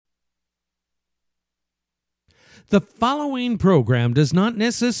The following program does not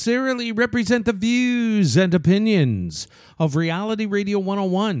necessarily represent the views and opinions of Reality Radio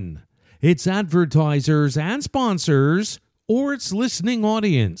 101, its advertisers and sponsors, or its listening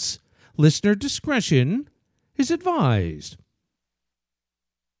audience. Listener discretion is advised.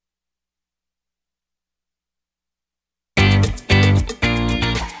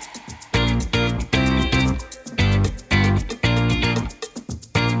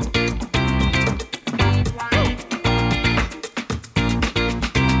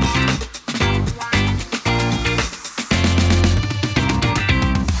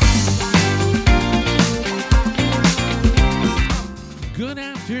 Good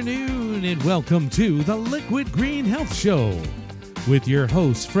afternoon and welcome to the Liquid Green Health Show with your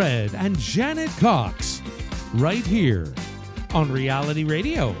hosts Fred and Janet Cox right here on Reality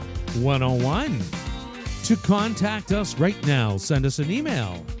Radio 101. To contact us right now, send us an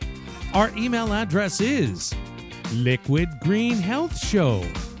email. Our email address is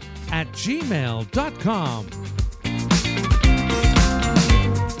liquidgreenhealthshow@gmail.com.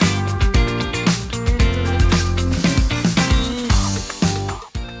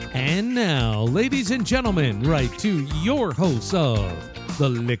 And now, ladies and gentlemen, right to your hosts of the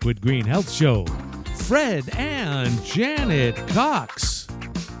Liquid Green Health Show, Fred and Janet Cox.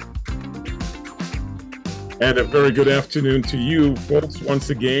 And a very good afternoon to you, folks.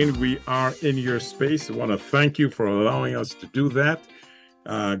 Once again, we are in your space. I want to thank you for allowing us to do that.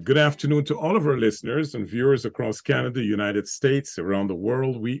 Good afternoon to all of our listeners and viewers across Canada, United States, around the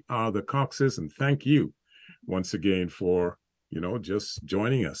world. We are the Coxes, and thank you once again for just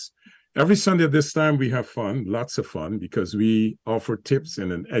joining us. Every Sunday at this time, we have fun, lots of fun, because we offer tips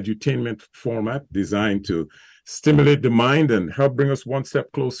in an edutainment format designed to stimulate the mind and help bring us one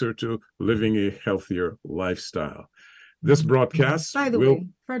step closer to living a healthier lifestyle. This broadcast By the way,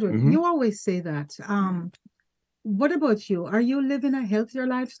 Frederick, you always say that. What about you? Are you living a healthier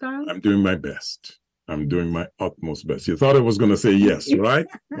lifestyle? I'm doing my best. I'm doing my utmost best. You thought I was going to say yes, right?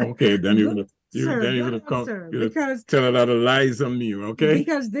 Okay, then you're going to tell a lot of lies on me, okay?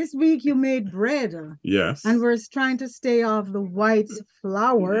 Because this week you made bread. Yes. And we're trying to stay off the white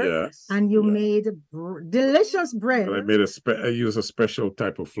flour. Yes. And you made delicious bread. But I use a special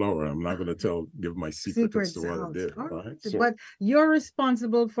type of flour. I'm not going to give my secret as to what I did. Right? So, but you're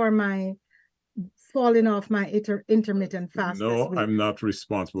responsible for my falling off my intermittent fast. No, I'm not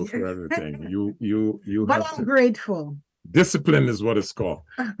responsible for everything. You. But I'm grateful. Discipline is what it's called.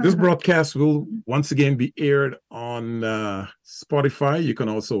 This broadcast will once again be aired on Spotify. You can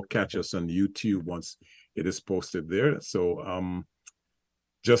also catch us on YouTube once it is posted there. So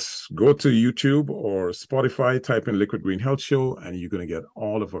just go to YouTube or Spotify, type in Liquid Green Health Show, and you're going to get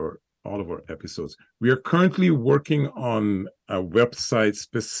all of our episodes. We are currently working on a website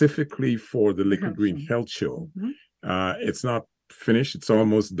specifically for the Liquid Green Health Show. It's not finished. It's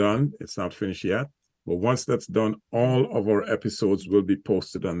almost done. It's not finished yet. But once that's done, all of our episodes will be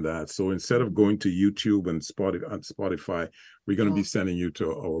posted on that. So instead of going to YouTube and Spotify, we're going to be sending you to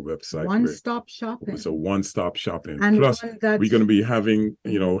our website. One-stop shopping. So one-stop shopping. And plus, we're going to be having,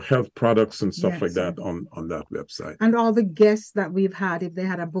 health products and stuff like that on that website. And all the guests that we've had, if they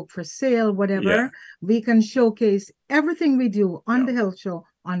had a book for sale, whatever, we can showcase everything we do on the health show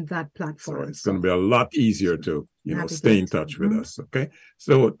on that platform. So it's going to be a lot easier to, stay in touch with us. Okay.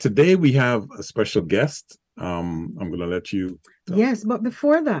 So today we have a special guest. I'm going to let you. Yes, but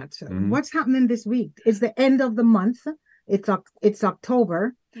before that, what's happening this week? It's the end of the month. It's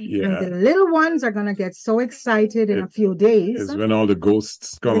October. Yeah. And the little ones are going to get so excited in a few days. It's when all the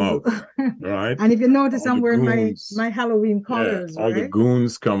ghosts come out, right? And if you notice, I'm wearing my Halloween colors, all the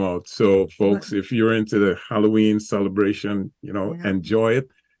goons come out. So, folks, if you're into the Halloween celebration, enjoy it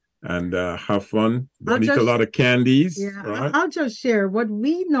and have fun. Don't eat a lot of candies. Yeah, right? I'll just share what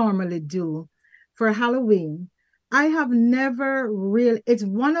we normally do for Halloween. I have never really, it's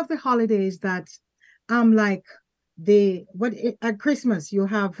one of the holidays that I'm like, at Christmas you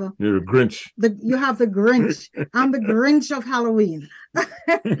have you're a Grinch. You have the Grinch. I'm the Grinch of Halloween.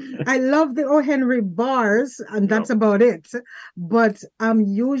 I love the O. Henry bars, and that's about it. But I'm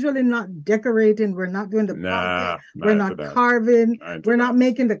usually not decorating. We're not doing the pumpkin. We're not carving. We're not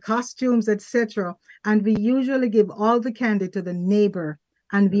making the costumes, etc. And we usually give all the candy to the neighbor,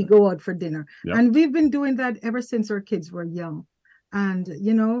 and we go out for dinner. And we've been doing that ever since our kids were young. And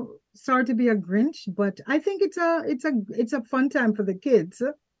sorry to be a Grinch, but I think it's a fun time for the kids.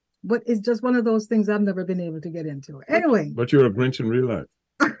 But it's just one of those things I've never been able to get into. Anyway. But you're a Grinch in real life.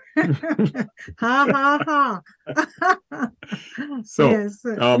 Ha ha ha. So Yes.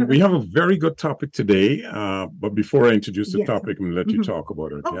 we have a very good topic today. But before I introduce the Yes. topic, I'm gonna let you Mhm. talk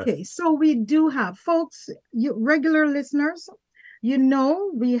about it. Okay, Yes. so we do have folks, you regular listeners, you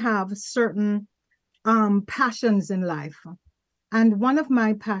know we have certain passions in life. And one of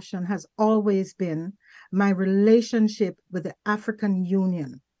my passion has always been my relationship with the African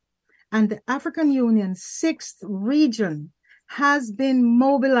Union. And the African Union sixth region has been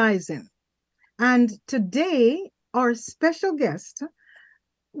mobilizing. And today, our special guest,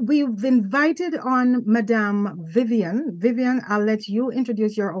 we've invited on Madame Vivian. Vivian, I'll let you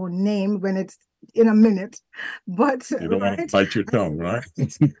introduce your own name when it's in a minute. But You don't want to right, bite your tongue, right?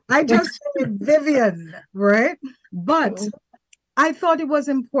 I just say Vivian, right? But I thought it was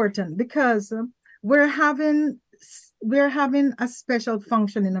important because we're having we're having a special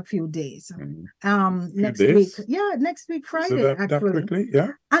function in a few days. Next days? week. Yeah, next week, So Friday, that actually. quickly, yeah.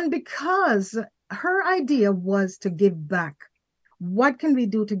 And because her idea was to give back. What can we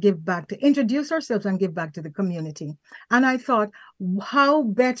do to give back, to introduce ourselves and give back to the community? And I thought, how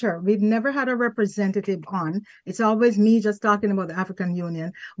better? We've never had a representative on. It's always me just talking about the African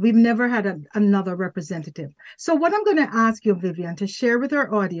Union. We've never had another representative. So what I'm going to ask you, Vivian, to share with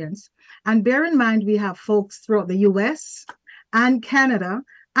our audience, and bear in mind, we have folks throughout the US and Canada.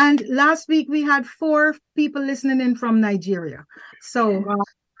 And last week we had 4 people listening in from Nigeria. So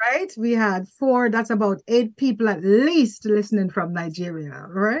right? We had 4, that's about 8 people at least listening from Nigeria,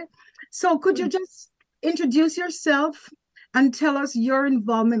 right? So could you just introduce yourself and tell us your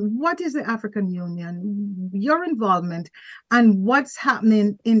involvement? What is the African Union, your involvement, and what's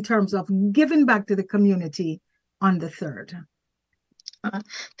happening in terms of giving back to the community on the 3rd?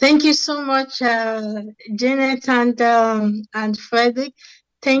 Thank you so much, Janet and Frederick.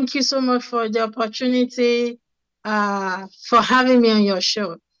 Thank you so much for the opportunity for having me on your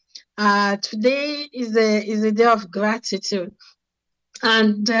show. Today is a day of gratitude,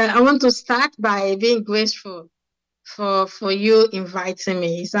 and I want to start by being grateful for you inviting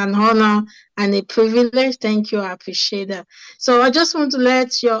me. It's an honor and a privilege. Thank you. I appreciate that. So I just want to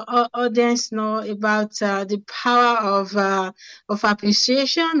let your audience know about the power of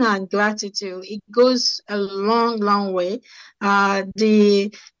appreciation and gratitude. It goes a long, long way.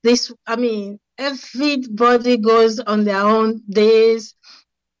 Everybody goes on their own days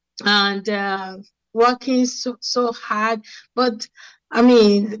and working so hard, but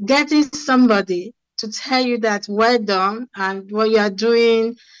getting somebody to tell you that well done and what you are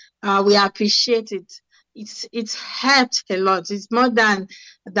doing, we appreciate it. It's helped a lot. It's more than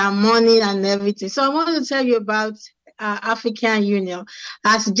money and everything. So I want to tell you about African Union.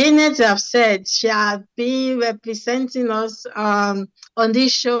 As Janet have said, she has been representing us on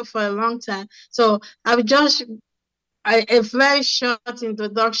this show for a long time. So I've just a very short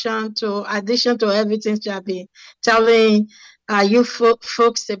introduction to addition to everything she has been telling you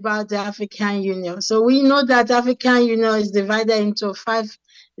folks about the African Union. So we know that African Union is divided into 5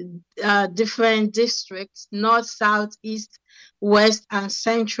 different districts: North, South, East, West, and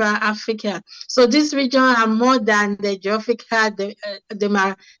Central Africa. So these regions are more than the geographical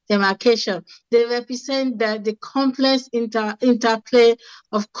demarcation. They represent the complex interplay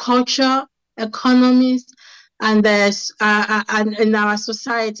of culture, economies, and in our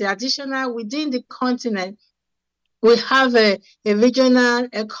society. Additionally, within the continent, we have a regional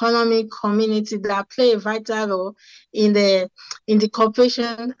economic community that play a vital role in the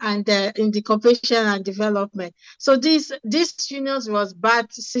cooperation and development. So this union was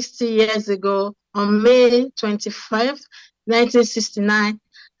backed 60 years ago on May 25th, 1969,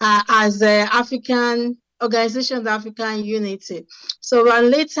 as the African Organization of African Unity. So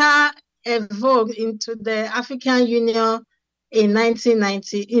later evolved into the African Union in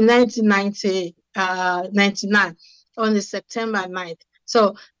 1999 on the September 9th.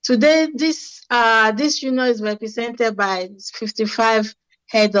 So today this union is represented by 55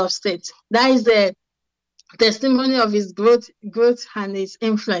 head of state. That is the testimony of its growth and its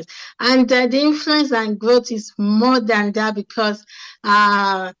influence. And the influence and growth is more than that, because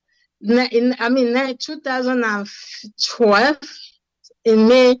in 2012, in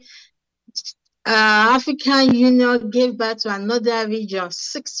May, African Union gave birth to another region,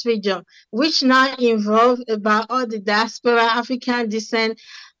 6th region, which now involve about all the diaspora, African descent,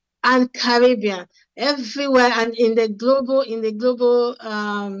 and Caribbean, everywhere, and in the global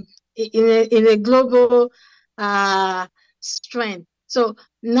strength. So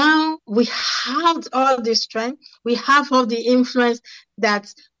now we have all the strength, we have all the influence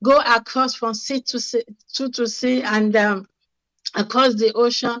that go across from sea to sea, and across the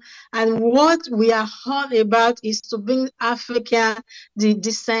ocean. And what we are all about is to bring Africa, the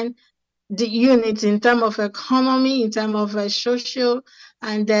descent, the unity in terms of economy, in terms of social,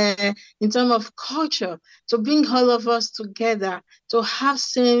 and in terms of culture, to bring all of us together, to have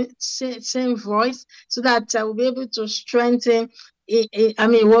same voice, so that we'll be able to strengthen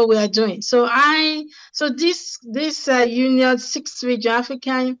what we are doing. So this Union 6 region,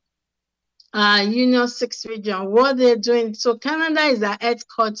 African Union 6 region, what they're doing. So Canada is our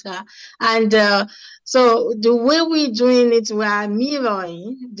headquarter, and so the way we're doing it, we are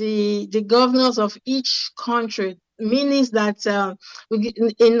mirroring the governors of each country. Meaning that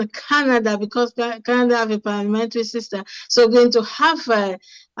in Canada, because Canada have a parliamentary system, so we're going to have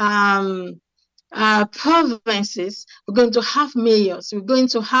provinces, we're going to have mayors, we're going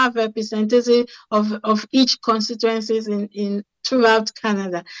to have representatives of each constituencies in throughout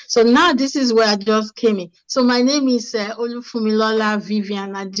Canada. So now this is where I just came in. So my name is Olufumilola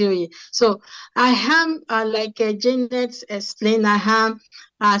Vivian Adeoye. So I am, like Janet explained, I am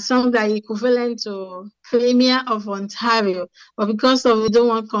something that equivalent to Premier of Ontario, but because of we don't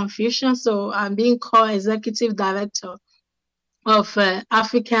want confusion, so I'm being called Executive Director of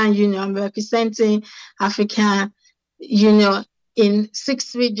African Union. I'm representing African Union in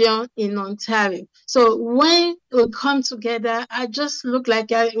 6 region in Ontario. So when we come together, I just look like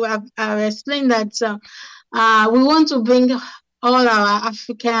I explained that we want to bring all our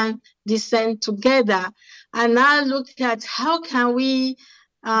African descent together, and now look at how can we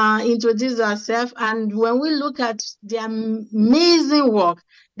introduce ourselves. And when we look at the amazing work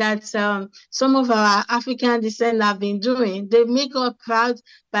that some of our African descent have been doing, they make us proud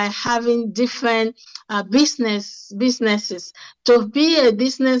by having different businesses. To be a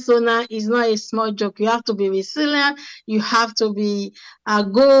business owner is not a small joke. You have to be resilient, you have to be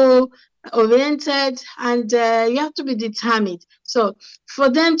goal-oriented, and you have to be determined. So for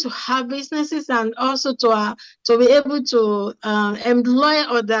them to have businesses and also to be able to employ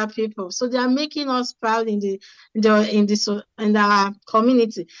other people, so they are making us proud in our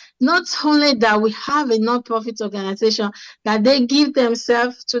community. Not only that, we have a non-profit organization that they give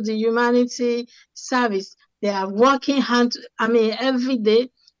themselves to the humanity service. They are working every day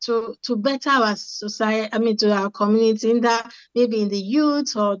to better our society, to our community, in that maybe in the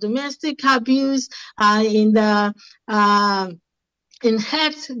youth or domestic abuse, in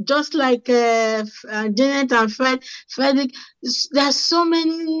health, just like Janet and Frederick. There's so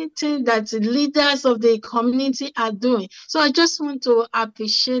many things that the leaders of the community are doing. So I just want to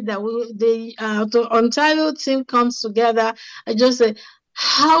appreciate that the Ontario team comes together. I just say,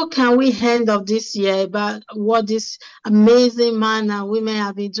 how can we end of this year about what this amazing man and women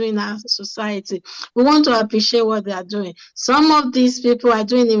have been doing in our society? We want to appreciate what they are doing. Some of these people are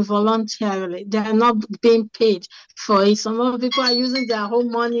doing it voluntarily. They are not being paid for it. Some of the people are using their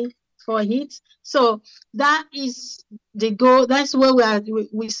own money for it. So that is the goal. That's where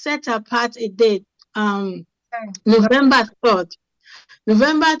we set apart a date, November 3rd,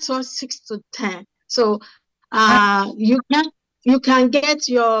 6 to 10. So you can get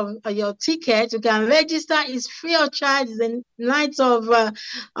your ticket. You can register. It's free of charge. It's a night of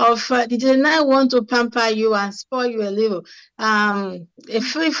the night want to pamper you and spoil you a little. A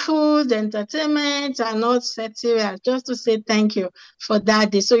free food, entertainment, and all etc. Just to say thank you for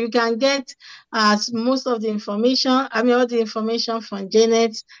that day. So you can get most of the information. All the information from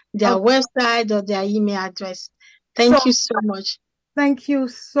Janet, their website or their email address. Thank you so much. Thank you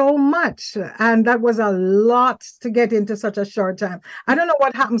so much. And that was a lot to get into such a short time. I don't know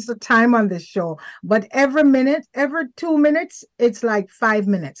what happens to time on this show, but every 2 minutes, it's like 5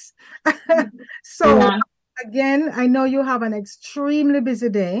 minutes. So again, I know you have an extremely busy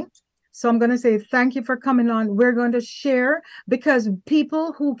day. So I'm going to say thank you for coming on. We're going to share, because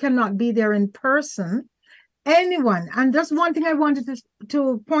people who cannot be there in person, anyone, and just one thing I wanted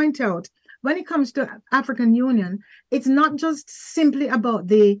to point out, when it comes to African Union, it's not just simply about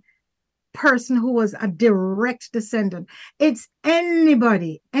the person who was a direct descendant. It's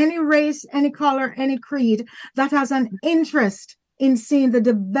anybody, any race, any color, any creed that has an interest in seeing the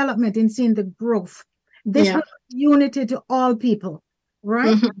development, in seeing the growth. This was unity to all people,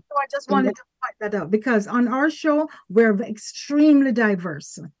 right? So I just wanted to point that out, because on our show, we're extremely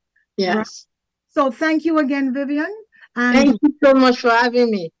diverse. Yes. Right? So thank you again, Vivian. And thank you so much for having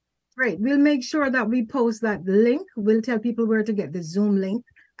me. Great. We'll make sure that we post that link. We'll tell people where to get the Zoom link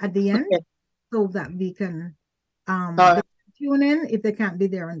at the end, so that we can tune in if they can't be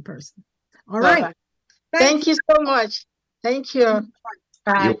there in person. All right. Thank you so much. Thank you.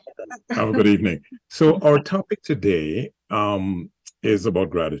 Bye. Have a good evening. So our topic today is about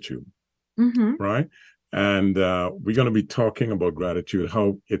gratitude, right? And we're going to be talking about gratitude,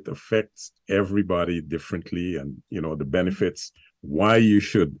 how it affects everybody differently, and the benefits, why you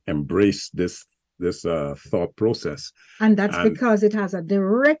should embrace this thought process. And that's because it has a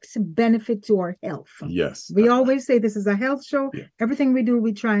direct benefit to our health. Yes. We always say this is a health show. Yeah. Everything we do,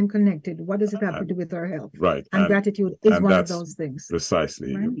 we try and connect it. What does it have to do with our health? Right. And gratitude is one of those things.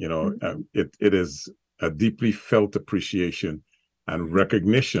 Precisely. Right? It is a deeply felt appreciation and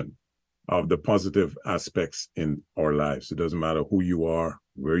recognition of the positive aspects in our lives. It doesn't matter who you are,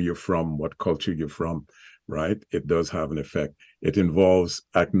 where you're from, what culture you're from, right? It does have an effect. It involves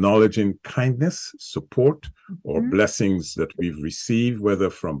acknowledging kindness, support, or blessings that we've received, whether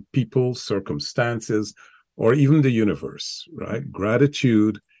from people, circumstances, or even the universe, right?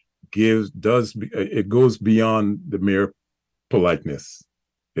 Gratitude it goes beyond the mere politeness.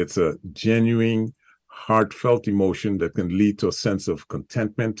 It's a genuine, heartfelt emotion that can lead to a sense of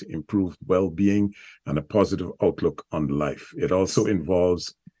contentment, improved well-being, and a positive outlook on life. It also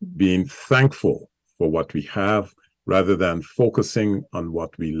involves being thankful for what we have rather than focusing on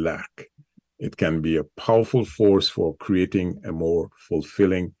what we lack. It can be a powerful force for creating a more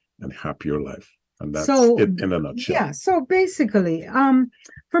fulfilling and happier life. And that's it in a nutshell. Yeah. So basically,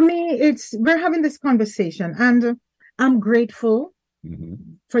 for me, we're having this conversation, and I'm grateful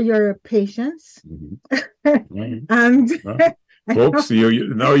for your patience. And folks,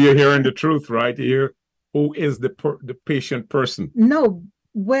 now you're hearing the truth right here. Who is the patient person? No,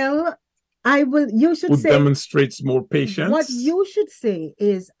 well, you should say. Who demonstrates more patience? What you should say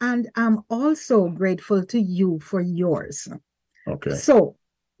is, and I'm also grateful to you for yours. Okay. So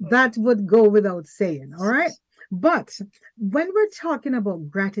that would go without saying, all right? But when we're talking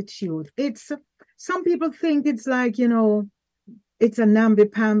about gratitude, some people think it's like, it's a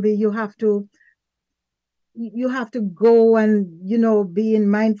namby-pamby. You have to go and, be in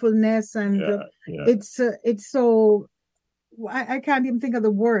mindfulness, and it's so, I can't even think of the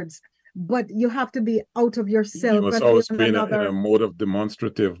words, but you have to be out of yourself. You must always be in a mode of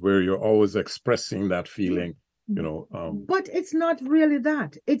demonstrative where you're always expressing that feeling, But it's not really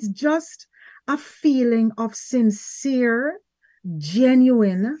that. It's just a feeling of sincere,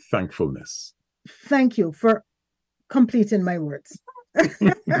 genuine thankfulness. Thank you for completing my words.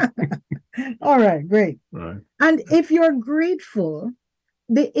 All right, great. Right. And if you're grateful,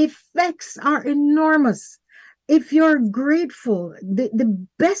 the effects are enormous. If you're grateful, the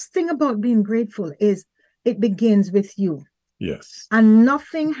best thing about being grateful is it begins with you. Yes. And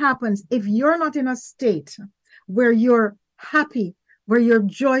nothing happens if you're not in a state where you're happy, where you're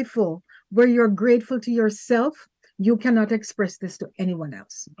joyful, where you're grateful to yourself. You cannot express this to anyone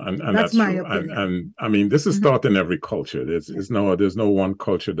else. And that's my opinion. And I mean, this is taught in every culture. There's no one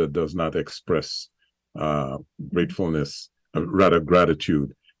culture that does not express gratefulness, rather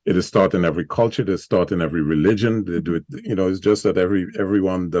gratitude. It is taught in every culture. It's taught in every religion. They do it. It's just that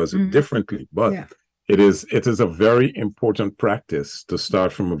everyone does it differently. But it is a very important practice to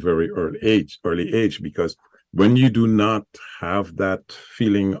start from a very early age, because when you do not have that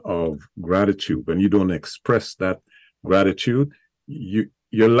feeling of gratitude, when you don't express that gratitude,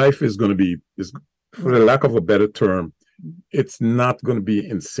 your life is going to be, for the lack of a better term, it's not going to be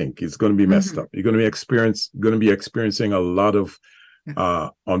in sync. It's going to be messed up. You're going to be experiencing a lot of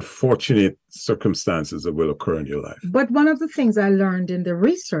unfortunate circumstances that will occur in your life. But one of the things I learned in the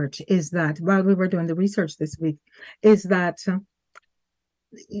research is that, while we were doing the research this week, is that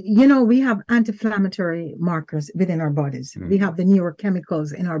we have anti-inflammatory markers within our bodies. We have the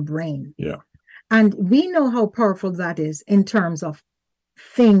neurochemicals in our brain. Yeah. And we know how powerful that is in terms of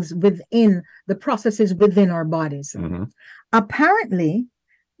things within the processes within our bodies. Apparently,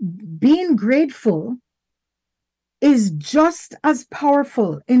 being grateful is just as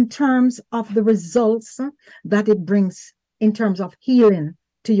powerful in terms of the results that it brings in terms of healing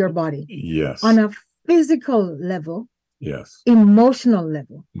to your body. Yes. On a physical level. Yes. Emotional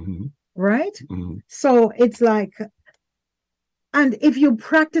level. Right? So it's like, and if you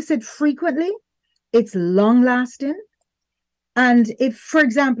practice it frequently, it's long lasting. And if, for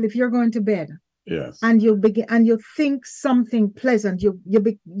example, if you're going to bed, yes, and you think something pleasant, you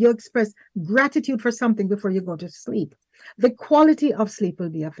express gratitude for something before you go to sleep, the quality of sleep will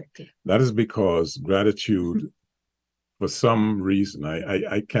be affected. That is because gratitude, for some reason,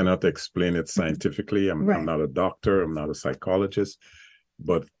 I cannot explain it scientifically. I'm not a doctor, I'm not a psychologist,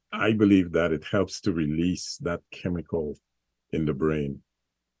 but I believe that it helps to release that chemical in the brain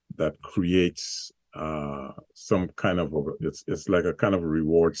that creates some kind of it's like a kind of a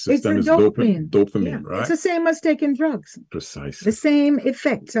reward system. It's dopamine, right? It's the same as taking drugs. Precisely. The same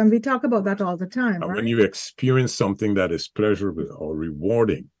effect, and we talk about that all the time. Right? When you experience something that is pleasurable or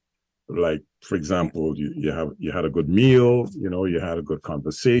rewarding, like, for example, you had a good meal, you had a good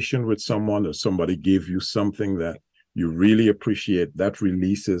conversation with someone, or somebody gave you something that you really appreciate. That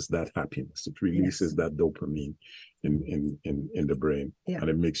releases that happiness. It releases that dopamine in the brain, and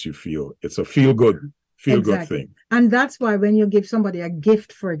it makes you feel, it's a feel good thing. And that's why when you give somebody a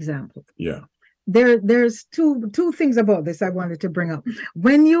gift, for example, there's two things about this I wanted to bring up.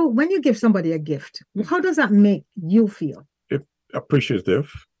 When you give somebody a gift, how does that make you feel?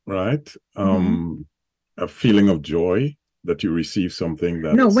 Appreciative, right? A feeling of joy that you receive something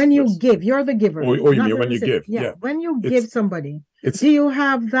that when you give, you're the giver. You mean when you give? Yeah. When you give somebody, do you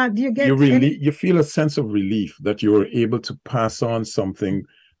have that? Do you get you feel a sense of relief that you are able to pass on something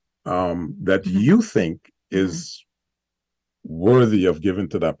that you think is worthy of giving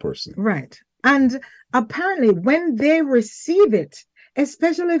to that person. Right. And apparently when they receive it,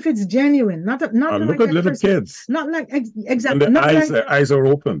 especially if it's genuine, not look like at little kids, not like exactly, and their eyes are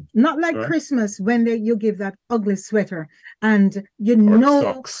open, not like Christmas when you give that ugly sweater and or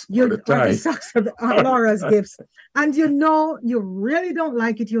the socks or Laura's gifts, and you really don't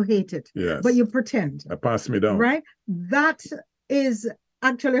like it, you hate it, but you pretend. Pass me down, right? That is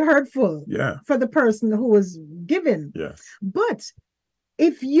actually hurtful for the person who was given. Yes, but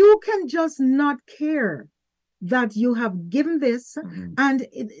if you can just not care that you have given this, and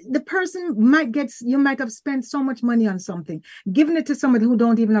the person you might have spent so much money on something, giving it to somebody who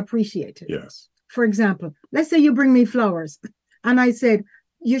don't even appreciate it. Yes. For example, let's say you bring me flowers, and I said,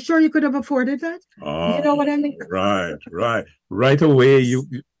 "You sure you could have afforded that?" You know what I mean? Right away,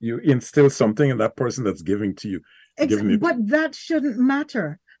 you instill something in that person that's giving to you. But that shouldn't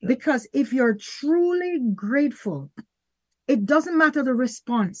matter, because if you're truly grateful, it doesn't matter the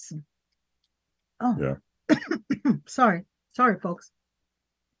response. Sorry, folks.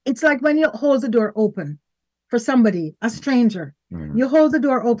 It's like when you hold the door open for somebody, a stranger. You hold the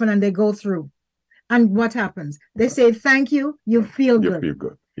door open and they go through. And what happens? They say thank you, you feel good. You feel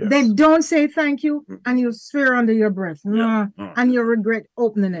good. Yes. They don't say thank you and you swear under your breath. And you regret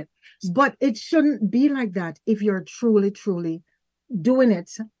opening it. But it shouldn't be like that if you're truly, truly doing it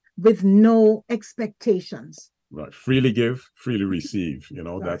with no expectations. Right. Freely give, freely receive.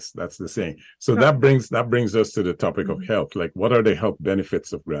 That's the saying. So that brings us to the topic of health. Like, what are the health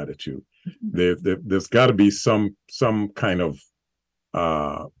benefits of gratitude? There's got to be some kind of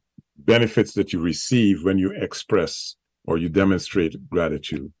benefits that you receive when you express or you demonstrate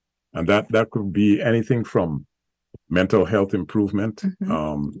gratitude, and that could be anything from mental health improvement,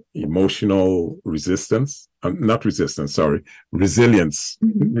 emotional resilience. And,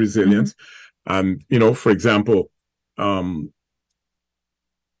 for example,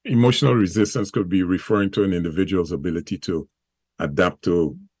 emotional resistance could be referring to an individual's ability to adapt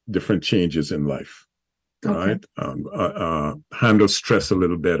to different changes in life, right? Handle stress a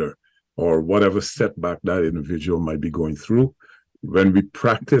little better, or whatever setback that individual might be going through. When we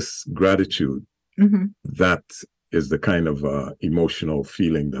practice gratitude, that is the kind of emotional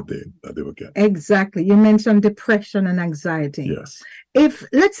feeling that they will get. Exactly. You mentioned depression and anxiety. Yes. If,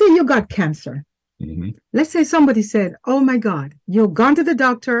 let's say you got cancer, let's say somebody said, "Oh my God, you've gone to the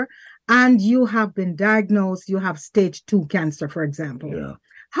doctor and you have been diagnosed, you have stage 2 cancer," for example. Yeah.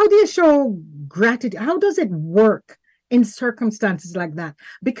 How do you show gratitude? How does it work in circumstances like that?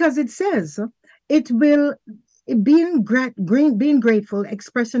 Because it says being grateful,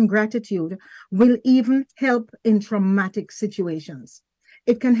 expressing gratitude will even help in traumatic situations.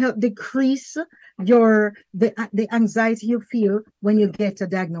 It can help decrease the anxiety you feel when you get a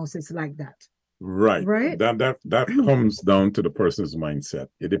diagnosis like that. Right. That comes down to the person's mindset.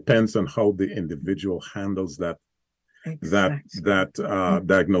 It depends on how the individual handles that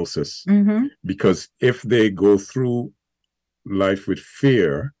diagnosis. Because if they go through life with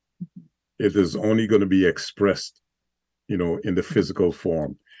fear, it is only going to be expressed, in the physical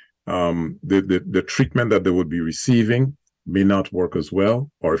form. The treatment that they would be receiving may not work as well,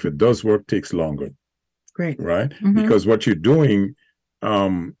 or if it does work, takes longer. Great. Right? Because what you're doing,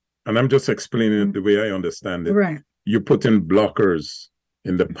 and I'm just explaining it the way I understand it. Right. You put in blockers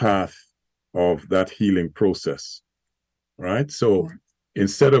in the path of that healing process. Right? So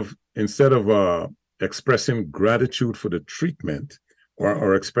instead of expressing gratitude for the treatment,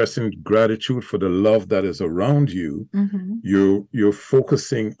 or expressing gratitude for the love that is around you, you're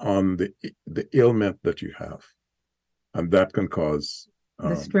focusing on the ailment that you have, and that can cause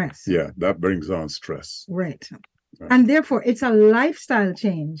the stress. Yeah, that brings on stress. Right. And therefore, it's a lifestyle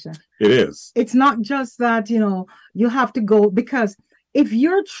change. It is. It's not just that you have to go, because if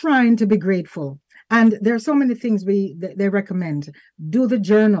you're trying to be grateful And there are so many things they recommend. Do the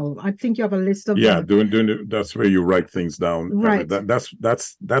journal. I think you have a list of them. That's where you write things down. Right. That's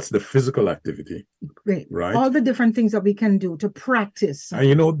the physical activity. Great. Right. All the different things that we can do to practice.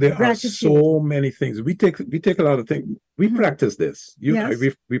 And there gratitude. Are so many things. We take a lot of things. We practice this. We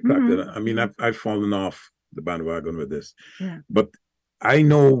practice. I mean, I've fallen off the bandwagon with this. Yeah. But I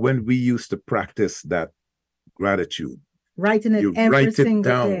know when we used to practice that gratitude. Writing it every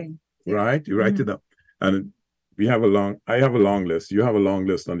single day. Yeah. Right? You write it down. And I have a long list. You have a long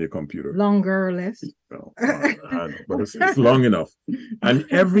list on your computer. Longer list. No, I know, but it's long enough. And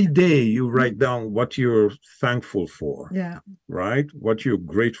every day you write down what you're thankful for. Yeah. Right? What you're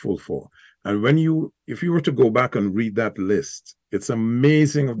grateful for. And if you were to go back and read that list, it's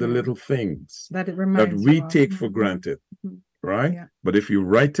amazing of the little things that we take for granted. Right? Yeah. But if you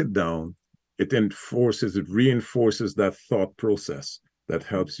write it down, it reinforces that thought process that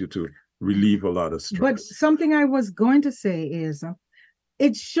helps you to relieve a lot of stress. But something I was going to say is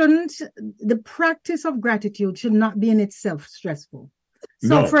the practice of gratitude should not be in itself stressful.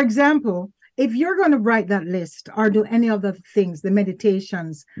 So, for example, if you're going to write that list or do any of the things, the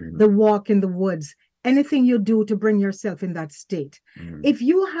meditations, the walk in the woods, anything you do to bring yourself in that state, if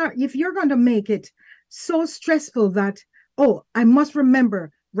you're going to make it so stressful that, I must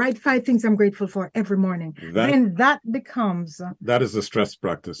remember, write 5 things I'm grateful for every morning. Then that is a stress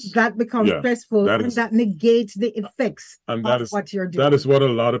practice. That becomes stressful, that negates the effects of what you're doing. That is what a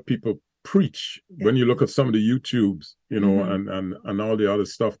lot of people preach. Yeah. When you look at some of the YouTubes, and all the other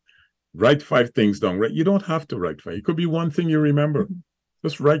stuff, write 5 things down. Right? You don't have to write 5. It could be one thing you remember.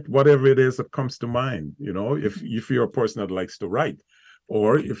 Just write whatever it is that comes to mind. If you're a person that likes to write.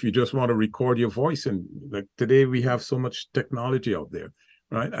 Or if you just want to record your voice, and like today we have so much technology out there.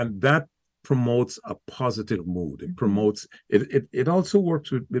 Right. And that promotes a positive mood. It promotes it also works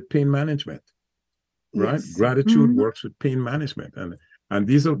with pain management. Right. Yes. Gratitude works with pain management. And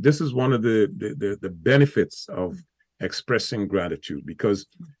this is one of the benefits of expressing gratitude, because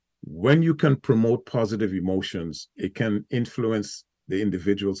when you can promote positive emotions, it can influence the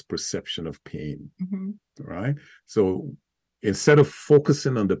individual's perception of pain. Right. So instead of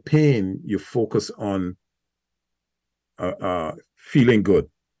focusing on the pain, you focus on feeling good,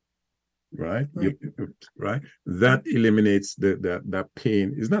 right? Right. That eliminates that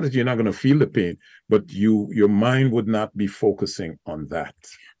pain. It's not that you're not going to feel the pain, but your mind would not be focusing on that.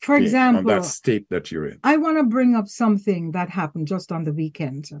 For example, on that state that you're in. I want to bring up something that happened just on the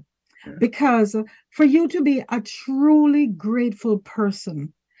weekend, because for you to be a truly grateful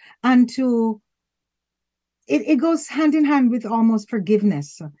person, and it goes hand in hand with almost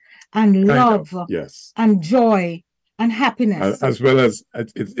forgiveness and love, and joy and happiness, as well as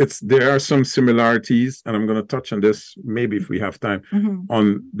there are some similarities, and I'm going to touch on this maybe if we have time,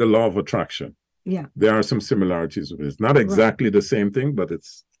 on the law of attraction. Yeah, there are some similarities with it. It's not exactly the same thing, but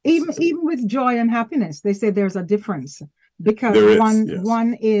it's even with joy and happiness. They say there's a difference, because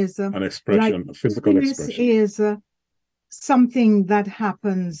one is an expression, a physical expression. Is something that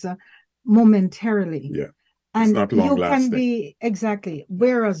happens momentarily. Yeah, and it's not long lasting. Can be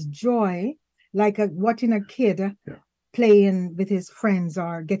whereas joy, like watching a kid playing with his friends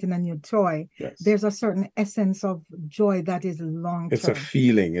or getting a new toy, there's a certain essence of joy that is long term. It's a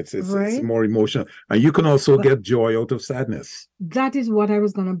feeling. It's more emotional, and you can also get joy out of sadness. That is what I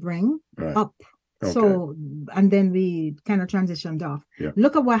was going to bring up. Okay. So, and then we kind of transitioned off. Yeah.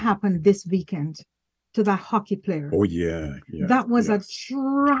 Look at what happened this weekend to that hockey player. Oh yeah. That was a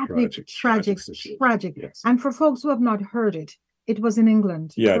tragic. Yes. And for folks who have not heard it, it was in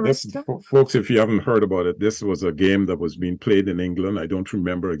England. Yeah, folks, if you haven't heard about it, this was a game that was being played in England. I don't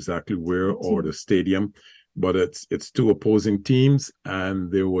remember exactly where or the stadium, but it's 2 opposing teams,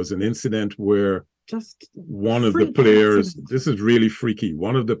 and there was an incident where one of the players, this is really freaky,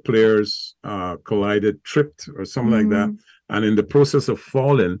 one of the players tripped or something like that, and in the process of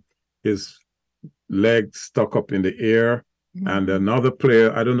falling, his leg stuck up in the air. And another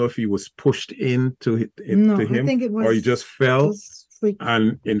player, I don't know if he was pushed into him, I think it was, or he just fell.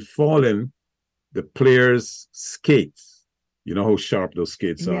 And in falling, the player's skates, you know how sharp those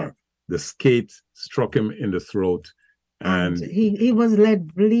skates are. The skate struck him in the throat, and he was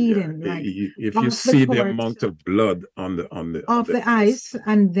led bleeding. If you see the amount of blood on the ice,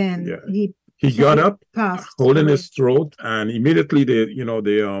 and then he got up, holding his throat, and immediately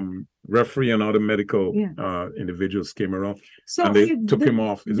the referee and other medical individuals came around, and they took him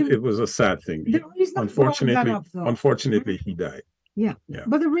off. It was a sad thing. Unfortunately, he died. Yeah.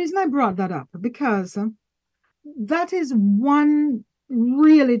 But the reason I brought that up, because that is one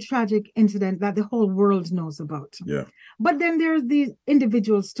really tragic incident that the whole world knows about. Yeah. But then there's these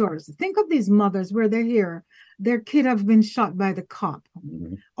individual stories. Think of these mothers where they're here, their kid have been shot by the cop,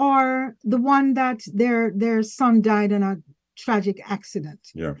 or the one that their son died in a tragic accident.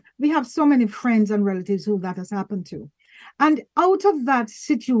 Yeah. We have so many friends and relatives who that has happened to. And out of that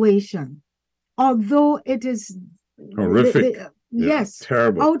situation, although it is horrific, yes,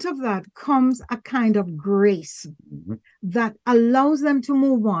 terrible, out of that comes a kind of grace that allows them to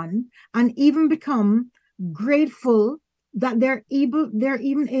move on and even become grateful that they're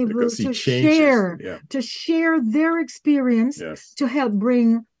even able to share their experience to help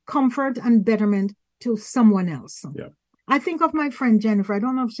bring comfort and betterment to someone else. Yeah. I think of my friend Jennifer. I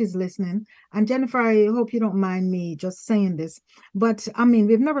don't know if she's listening. And Jennifer, I hope you don't mind me just saying this. But I mean,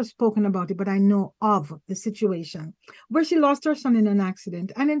 we've never spoken about it, but I know of the situation where she lost her son in an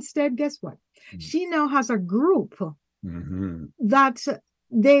accident. And instead, guess what? She now has a group that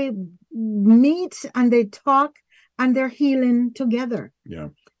they meet and they talk and they're healing together. Yeah.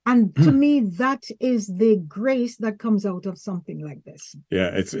 And to me, that is the grace that comes out of something like this.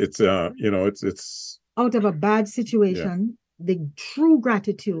 Yeah, it's out of a bad situation, the true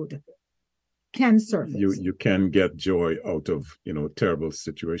gratitude can surface. You can get joy out of, terrible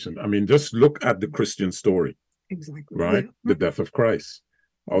situation. I mean, just look at the Christian story. Exactly. Right? Yeah. The death of Christ.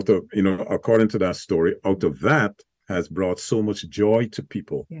 Out of, according to that story, out of that has brought so much joy to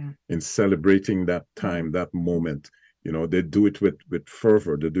people in celebrating that time, that moment. They do it with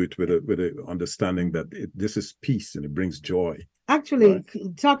fervor. They do it with a understanding that this is peace and it brings joy. Actually,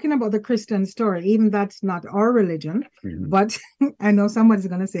 talking about the Christian story, even that's not our religion, but I know somebody's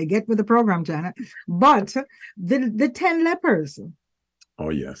going to say, get with the program, Janet. But the 10 lepers. Oh,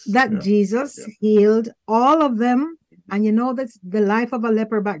 yes. That Jesus healed all of them. And that the life of a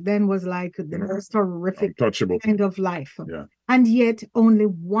leper back then was like the most horrific kind of life. Yeah. And yet only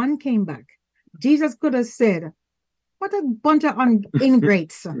one came back. Jesus could have said, what a bunch of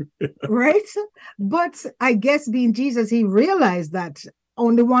ingrates, right? But I guess being Jesus, he realized that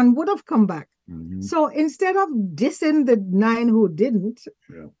only one would have come back. So instead of dissing the 9 who didn't,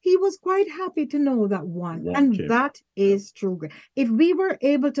 he was quite happy to know that one and that is true. If we were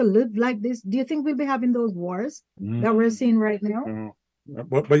able to live like this, do you think we'll be having those wars that we're seeing right now?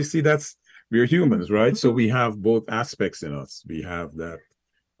 But you see, we're humans, right? So we have both aspects in us. We have that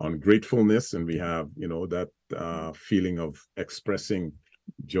ungratefulness, and we have that feeling of expressing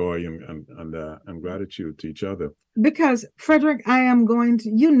joy and gratitude to each other. Because Frederick, I am going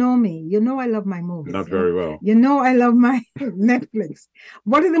to, me, I love my movies. Not very well. I love my Netflix.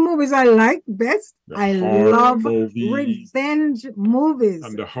 What are the movies I like best? I love revenge movies.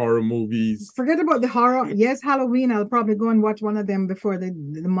 And the horror movies. Forget about the horror. Yes, Halloween, I'll probably go and watch one of them before the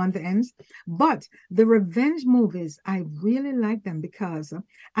month ends. But the revenge movies, I really like them because,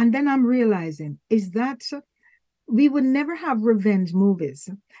 and then I'm realizing, is that we would never have revenge movies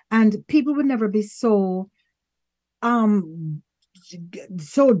and people would never be so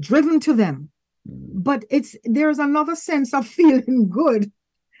driven to them. But there's another sense of feeling good.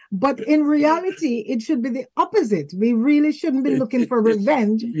 But in reality, it should be the opposite. We really shouldn't be looking for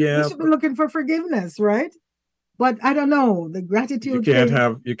revenge. We should be looking for forgiveness, right? But I don't know, the gratitude.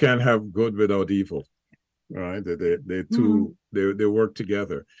 You can't have good without evil. Right? They two they work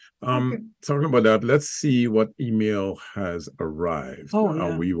together. Talking about that, let's see what email has arrived.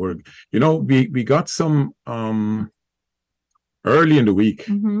 We were, we got some early in the week.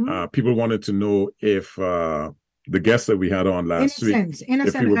 People wanted to know if the guest that we had on last week,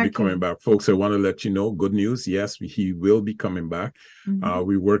 if he will be coming back. Folks, I want to let you know, good news. Yes, he will be coming back.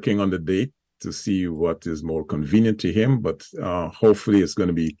 We're working on the date to see what is more convenient to him, but hopefully it's going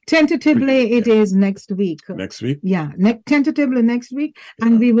to be tentatively it is next week. Next week? Yeah, tentatively next week,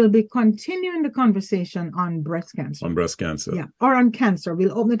 and we will be continuing the conversation on breast cancer. On breast cancer. Yeah, or on cancer.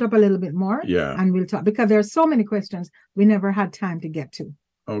 We'll open it up a little bit more. Yeah. And we'll talk, because there are so many questions we never had time to get to.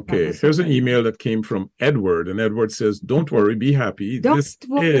 Okay, here's an email that came from Edward, and Edward says, don't worry, be happy. Be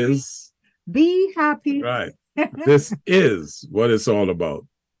happy. Right. This is what it's all about.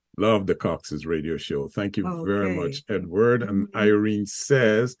 Love the Cox's radio show. Thank you very much, Edward. And Irene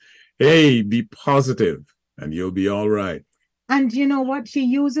says, hey, be positive and you'll be all right. And you know what? She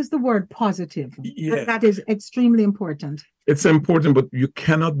uses the word positive. Yeah. That is extremely important. It's important, but you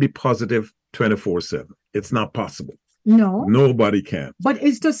cannot be positive 24/7. It's not possible. No. Nobody can. But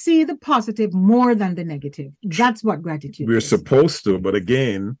it's to see the positive more than the negative. That's what gratitude We're is. supposed to, but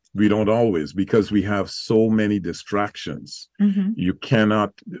again, we don't always, because we have so many distractions. You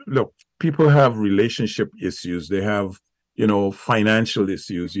cannot, look, people have relationship issues. They have, financial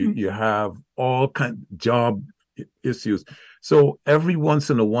issues. You have all kind of job issues. So every once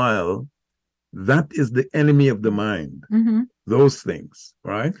in a while, that is the enemy of the mind. Mhm. Those things,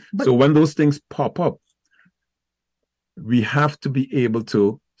 right? But- So when those things pop up, we have to be able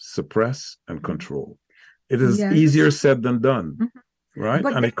to suppress and control. It is Yes. easier said than done, right?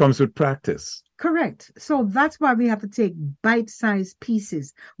 But and it comes with practice. Correct. So that's why we have to take bite-sized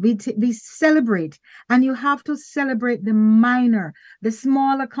pieces. We celebrate, and you have to celebrate the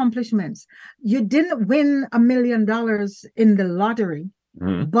small accomplishments. You didn't win $1 million in the lottery,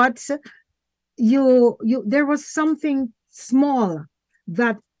 but you there was something small,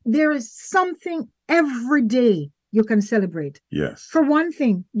 that there is something every day you can celebrate. Yes. For one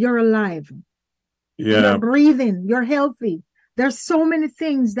thing, you're alive. Yeah. You're breathing. You're healthy. There's so many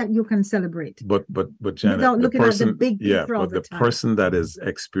things that you can celebrate. But Janet, without looking at the big picture all but the the time. person that is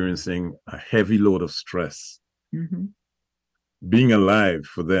experiencing a heavy load of stress, Mhm. being alive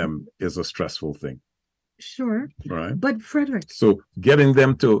for them is a stressful thing. Sure. Right. But Frederick. So getting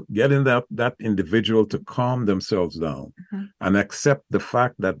that individual to calm themselves down and accept the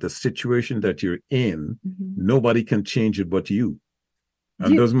fact that the situation that you're in, nobody can change it but you.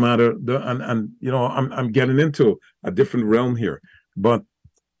 And doesn't matter. And I'm getting into a different realm here, but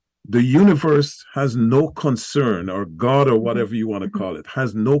the universe has no concern, or God, or whatever you want to call it,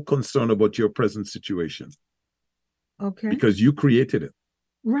 has no concern about your present situation. Okay. Because you created it.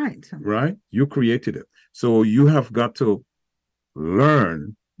 Right. Right? You created it. So you have got to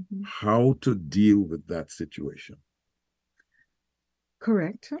learn how to deal with that situation.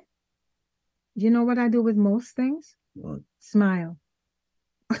 Correct. You know what I do with most things? What? Smile.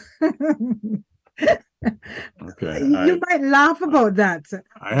 Okay. You might laugh about that.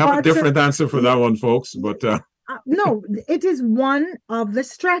 I have a different answer for that one, folks, but no, it is one of the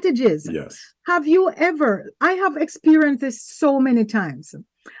strategies. Yes. Have you ever? I have experienced this so many times.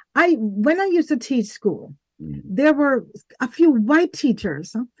 When I used to teach school, there were a few white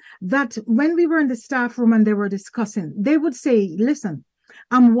teachers that when we were in the staff room and they were discussing, they would say, listen,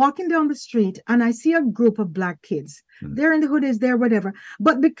 I'm walking down the street and I see a group of Black kids. They're in the hoodies, they're whatever.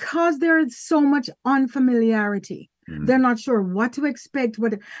 But because there is so much unfamiliarity, they're not sure what to expect.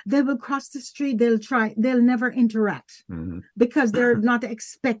 They will cross the street, they'll never interact because they're not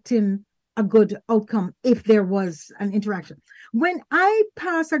expecting a good outcome if there was an interaction. When I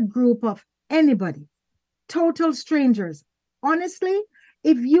pass a group of anybody, total strangers, honestly,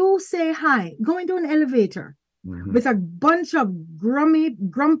 if you say hi, go into an elevator with a bunch of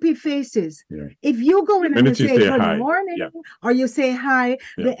grumpy faces, if you go in and you say good morning or you say hi,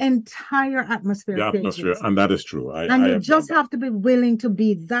 the entire atmosphere changes. And that is true. You just have to be willing to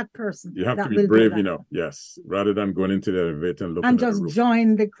be that person. You have to be brave enough, yes, rather than going into the elevator and looking and at just the roof.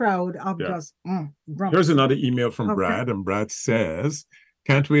 join the crowd of just grumpy. Here's another email from Brad, and Brad says,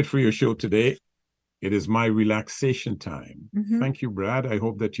 can't wait for your show today. It is my relaxation time. Thank you, Brad. I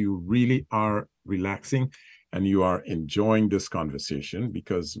hope that you really are relaxing and you are enjoying this conversation,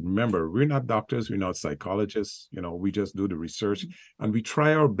 because remember, we're not doctors, we're not psychologists, we just do the research and we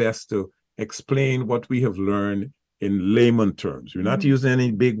try our best to explain what we have learned in layman terms. We're not using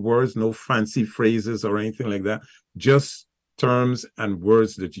any big words, no fancy phrases or anything like that, just terms and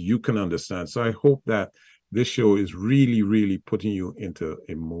words that you can understand. So I hope that this show is really, really putting you into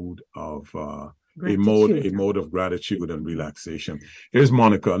a mood of a mode of gratitude and relaxation. Here's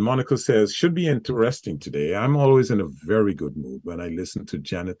Monica, and Monica says, should be interesting today. I'm always in a very good mood when I listen to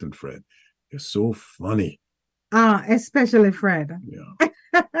Janet and Fred. They're so funny. Especially Fred. Yeah.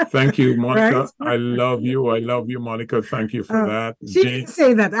 Thank you, Monica. Right? I love you, Monica. Thank you for that. She didn't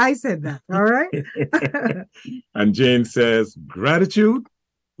say that. I said that. All right. And Jane says, gratitude?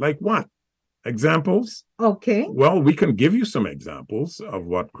 Like what? Examples? Okay. Well, we can give you some examples of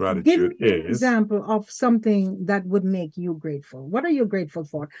what gratitude is. An example of something that would make you grateful. What are you grateful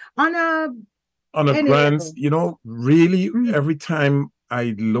for? On a grand, really, every time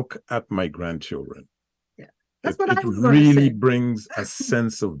I look at my grandchildren, that's what I really brings a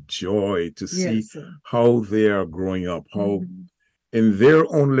sense of joy to see how they are growing up, how in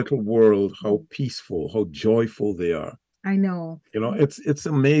their own little world, how peaceful, how joyful they are. I know. It's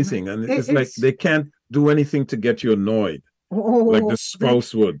amazing. And it's like they can't do anything to get you annoyed like the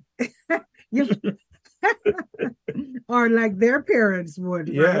spouse would. Or like their parents would.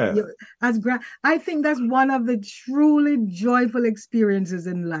 Yeah. Right? I think that's one of the truly joyful experiences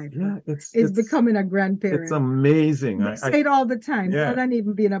in life. Yeah, it's becoming a grandparent. It's amazing. I say it all the time. Yeah. More than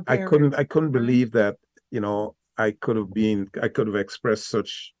even being a parent. I couldn't believe that, I could have expressed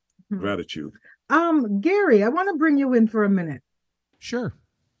such gratitude. Gary, I want to bring you in for a minute. Sure.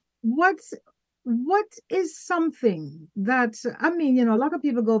 What is something that, a lot of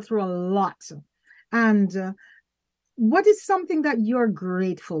people go through a lot, and what is something that you're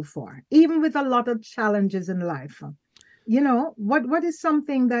grateful for, even with a lot of challenges in life? What is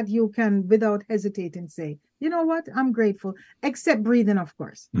something that you can, without hesitating, say, you know what, I'm grateful, except breathing, of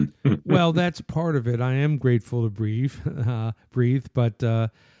course. Well, that's part of it. I am grateful to breathe, but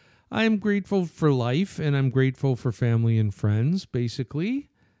I am grateful for life, and I'm grateful for family and friends, basically.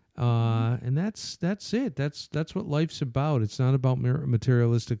 And that's it. That's what life's about. It's not about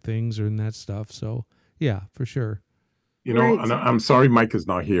materialistic things or that stuff. So yeah, for sure. Right. And I'm sorry Mike is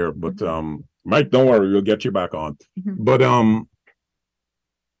not here, but Mike, don't worry, we'll get you back on. But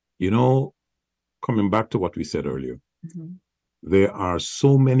coming back to what we said earlier, there are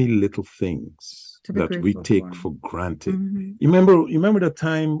so many little things that we take for granted. You remember the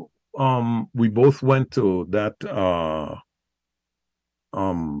time we both went to that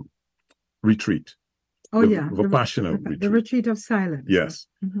retreat? Vipassana retreat. The retreat of silence. Yes.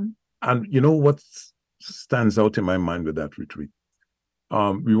 And you know what stands out in my mind with that retreat?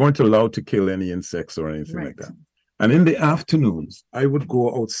 We weren't allowed to kill any insects or anything like that. And in the afternoons, I would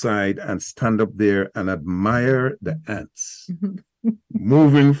go outside and stand up there and admire the ants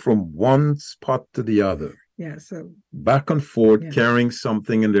moving from one spot to the other. Yeah, so back and forth, carrying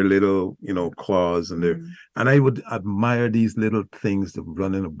something in their little, claws, and I would admire these little things that were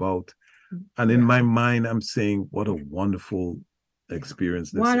running about. And in my mind, I'm saying, what a wonderful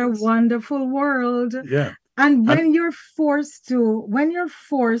experience this is. What a wonderful world. Yeah. And when you're forced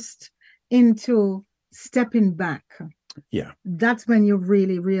into stepping back, that's when you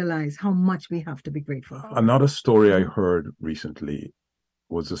really realize how much we have to be grateful for. Another story I heard recently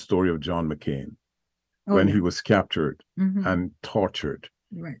was the story of John McCain when he was captured and tortured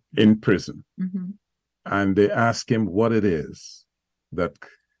in prison. And they asked him what it is that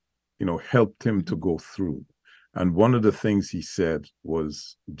helped him to go through. And one of the things he said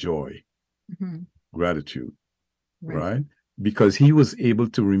was joy, gratitude, right? Because he was able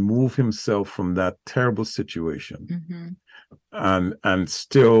to remove himself from that terrible situation. And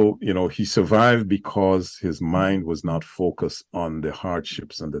still, he survived because his mind was not focused on the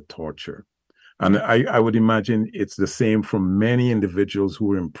hardships and the torture. And I would imagine it's the same for many individuals who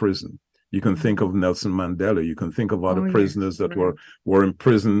were in prison. You can think of Nelson Mandela. You can think of other prisoners that were in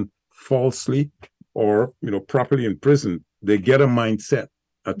prison falsely or, properly in prison. They get a mindset,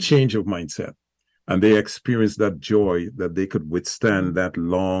 a change of mindset, and they experience that joy that they could withstand that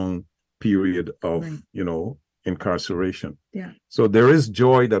long period of, incarceration. Yeah. So there is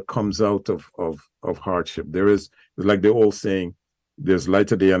joy that comes out of hardship. There is, like the old saying, there's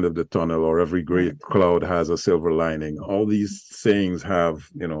light at the end of the tunnel, or every gray cloud has a silver lining. All these sayings have,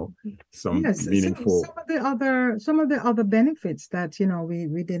 some meaningful. Some of the other benefits that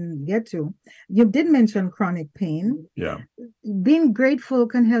we didn't get to. You did mention chronic pain. Yeah. Being grateful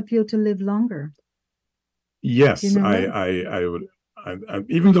can help you to live longer. Yes, I would.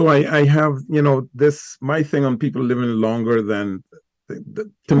 Even though I have, this my thing on people living longer than,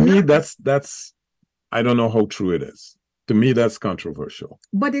 to me that's I don't know how true it is. To me, that's controversial.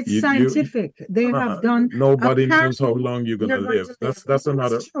 But it's scientific. They have done. Nobody knows how long you're going to live. That's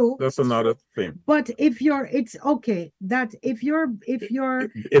another thing. But it's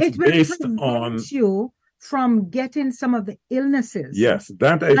based on you from getting some of the illnesses. Yes,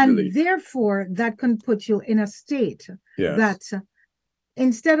 that I believe. And therefore, that can put you in a state that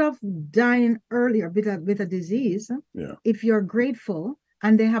instead of dying earlier with a disease, if you're grateful,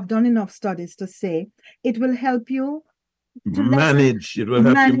 and they have done enough studies to say it will help you to manage. It will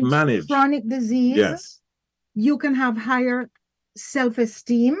help you manage chronic disease. Yes, you can have higher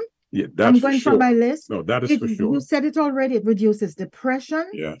self-esteem. Yeah, that's I'm going for my list. No, that is for sure. You said it already. It reduces depression.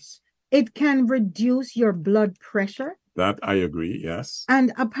 Yes. It can reduce your blood pressure. That I agree. Yes.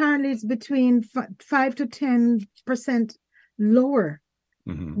 And apparently, it's between 5 to 10% lower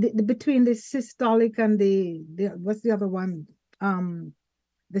between the systolic and the what's the other one?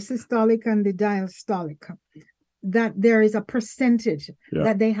 The systolic and the diastolic. That there is a percentage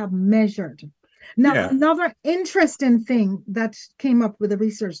that they have measured. Now, another interesting thing that came up with the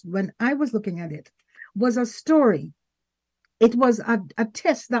research when I was looking at it was a story. It was a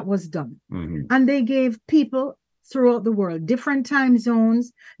test that was done, and they gave people throughout the world, different time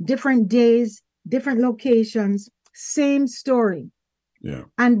zones, different days, different locations, same story. Yeah.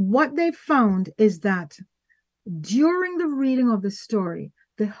 And what they found is that during the reading of the story,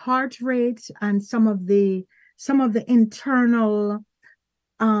 the heart rate and some of the internal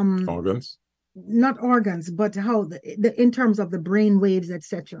organs, not organs, but how the in terms of the brain waves,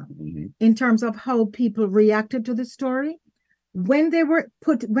 etc. In terms of how people reacted to the story, when they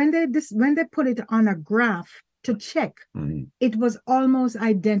put it on a graph to check, it was almost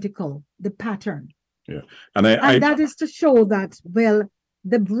identical, the pattern. Yeah. And that is to show that, well,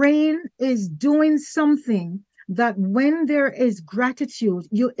 the brain is doing something that when there is gratitude,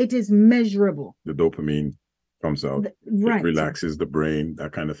 it is measurable. The dopamine comes out, Right. It relaxes the brain,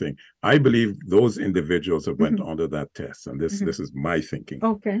 that kind of thing. I believe those individuals that went under that test, and this is my thinking.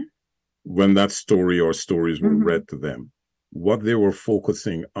 Okay. When that story or stories were read to them, what they were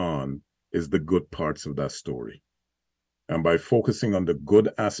focusing on is the good parts of that story. And by focusing on the good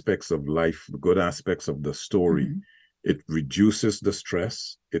aspects of life, the good aspects of the story, it reduces the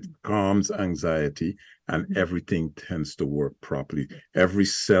stress, it calms anxiety, and everything tends to work properly. Every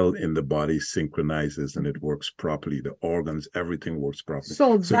cell in the body synchronizes and it works properly. The organs, everything works properly.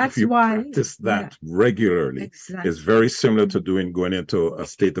 So that's if you why practice that regularly, it's very similar to going into a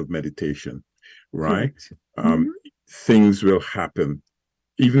state of meditation, right? Things will happen.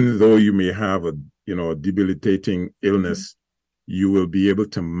 Even though you may have a debilitating illness, you will be able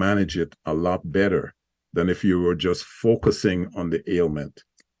to manage it a lot better than if you were just focusing on the ailment.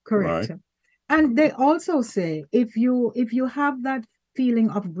 Correct. Right? And they also say if you have that feeling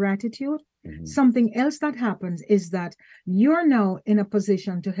of gratitude, something else that happens is that you're now in a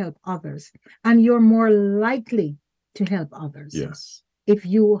position to help others, and you're more likely to help others. Yes. If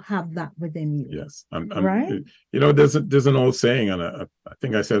you have that within you. Yes. Right? There's an old saying, and I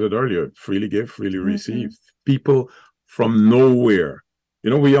think I said it earlier, freely give, freely receive. People from nowhere.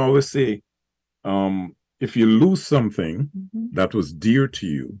 We always say, if you lose something that was dear to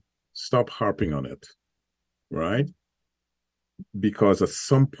you, stop harping on it, right? Because at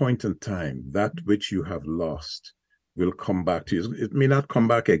some point in time, that which you have lost will come back to you. It may not come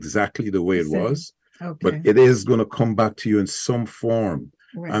back exactly the way it was, but it is going to come back to you in some form.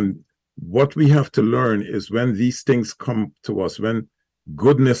 Right. And what we have to learn is when these things come to us, when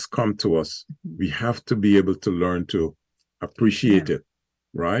goodness come to us, we have to be able to learn to appreciate it,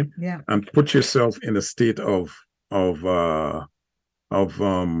 right? Yeah. And put yourself in a state of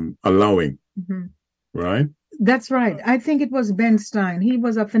allowing, right? That's right. I think it was Ben Stein. He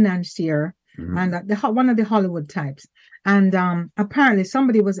was a financier and one of the Hollywood types. And apparently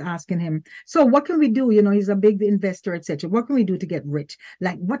somebody was asking him, so what can we do? He's a big investor, etc. What can we do to get rich?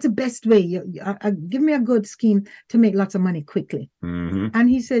 Like, what's the best way? Give me a good scheme to make lots of money quickly. And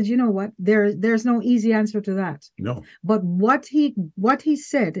he said, you know what? There's no easy answer to that. No. But what he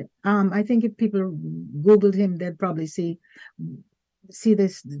said, I think if people Googled him, they'd probably see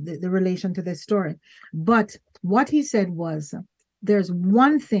this, the relation to this story. But what he said was, there's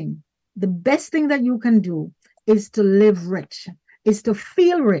one thing, the best thing that you can do is to live rich, is to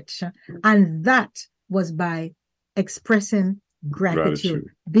feel rich. And that was by expressing gratitude.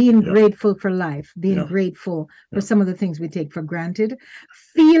 Being grateful for life, being grateful for some of the things we take for granted.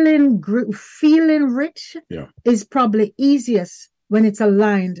 Feeling rich is probably easiest when it's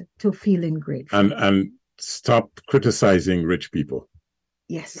aligned to feeling grateful. And stop criticizing rich people.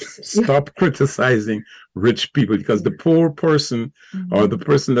 Yes. Stop criticizing rich people, because the poor person or the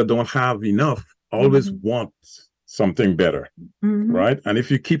person that don't have enough always wants something better, right? And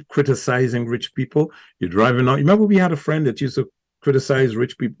if you keep criticizing rich people, you're driving out. Remember, we had a friend that used to criticize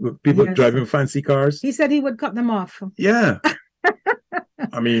rich people driving fancy cars. He said he would cut them off. Yeah.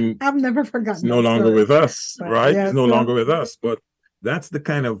 I mean, I've never forgotten. It's no longer with us, right? It's no longer with us. But that's the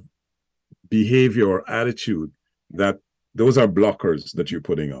kind of behavior or attitude that those are blockers that you're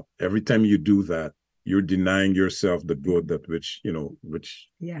putting up. Every time you do that, you're denying yourself the good that which you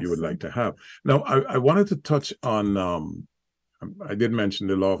would like to have. Now, I wanted to touch on, I did mention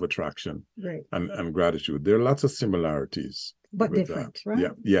the law of attraction and gratitude. There are lots of similarities. But different, that.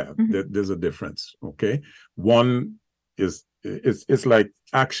 right? Yeah. There's a difference, okay? One is, it's like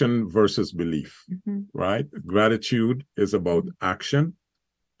action versus belief, right? Gratitude is about action,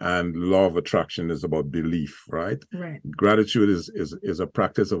 and law of attraction is about belief, right? Right. Gratitude is a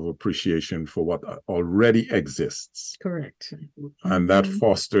practice of appreciation for what already exists. Correct. And that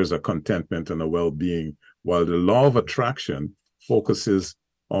fosters a contentment and a well-being, while the law of attraction focuses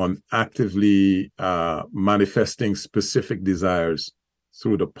on actively manifesting specific desires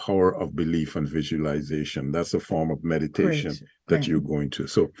through the power of belief and visualization. That's a form of meditation that you're going to.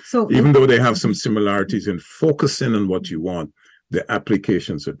 So even though they have some similarities in focusing on what you want, the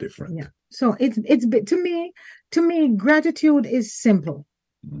applications are different. Yeah. So it's to me, gratitude is simple.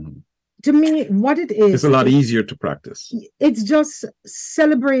 To me, what it is, it's a lot easier to practice. It's just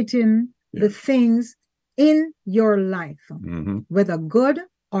celebrating the things in your life, whether good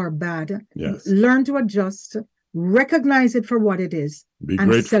or bad. Yes. Learn to adjust, recognize it for what it is, be and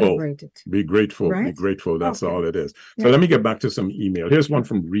grateful. Celebrate it. Be grateful. Right? Be grateful. That's all it is. So let me get back to some email. Here's one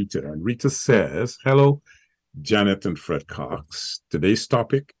from Rita. And Rita says, hello, Janet and Fred Cox. Today's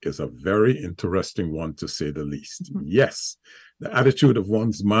topic is a very interesting one, to say the least. Yes, the attitude of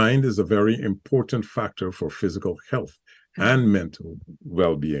one's mind is a very important factor for physical health and mental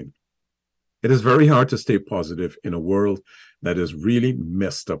well-being. It is very hard to stay positive in a world that is really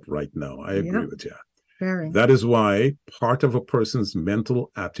messed up right now. I agree with you. Very. That is why part of a person's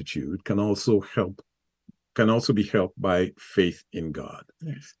mental attitude can also be helped by faith in God.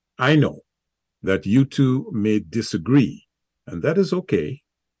 Yes. I know that you two may disagree, and that is okay,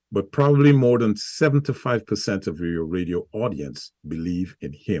 but probably more than 75% of your radio audience believe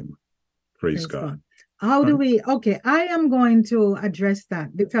in him. Praise God. How do we, I am going to address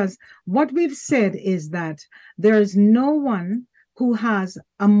that, because what we've said is that there is no one who has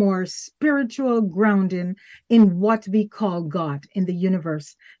a more spiritual grounding in what we call God, in the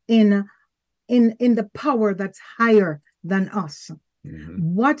universe, in the power that's higher than us.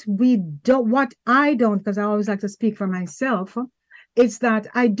 What I don't, because I always like to speak for myself, it's that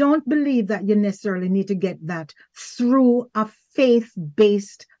I don't believe that you necessarily need to get that through a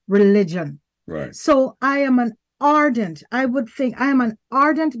faith-based religion. Right. So I am an ardent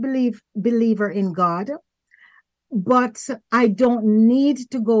believer in God, but I don't need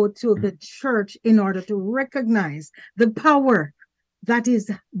to go to the church in order to recognize the power that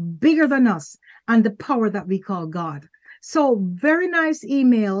is bigger than us and the power that we call God. So very nice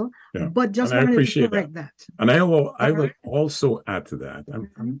email, but just wanted to correct that. And I will also add to that.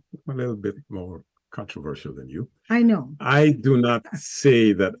 I'm a little bit more controversial than you. I know. I do not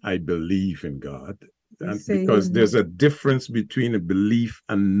say that I believe in God, because there's a difference between a belief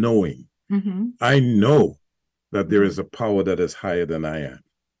and knowing. I know that there is a power that is higher than I am.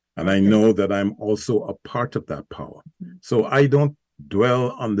 And I know that I'm also a part of that power. So I don't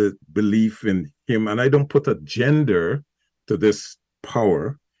dwell on the belief in him, and I don't put a gender to this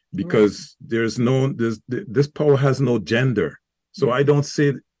power, because this power has no gender. So I don't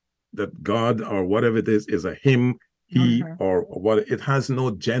say that God or whatever it is a him, he, or what. It has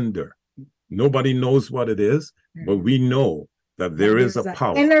no gender. Nobody knows what it is, but we know that there is a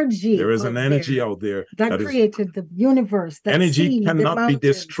power. Energy. There is an energy out there that created the universe. Energy cannot be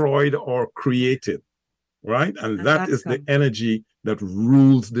destroyed or created, right? And that is the energy that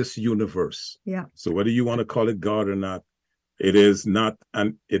rules this universe. Yeah. So whether you want to call it God or not, it is not,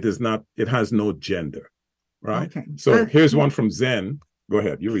 and it is not. It has no gender, right? Okay. So here's one from Zen. Go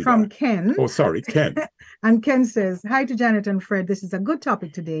ahead, you read from that. Ken. Oh, sorry, Ken. And Ken says, "Hi to Janet and Fred. This is a good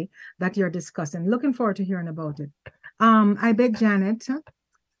topic today that you're discussing. Looking forward to hearing about it. I bet Janet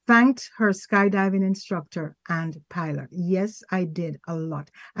thanked her skydiving instructor and pilot. Yes, I did a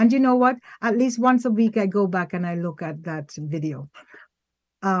lot. And you know what? At least once a week, I go back and I look at that video.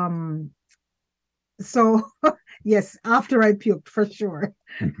 So yes, after I puked, for sure."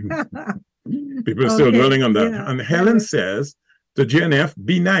 People are still dwelling on that. Yeah. And Helen says, to JNF,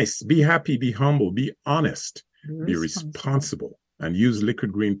 be nice, be happy, be humble, be honest, be responsible, and use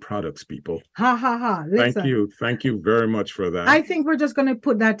Liquid Green products, people. Ha, ha, ha. Listen. Thank you very much for that. I think we're just going to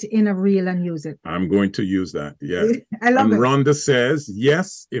put that in a reel and use it. I'm going to use that, yeah. I love it. And Rhonda says,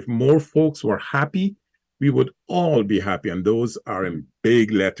 yes, if more folks were happy, we would all be happy. And those are in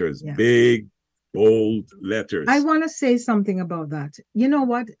big letters, big, bold letters. I want to say something about that. You know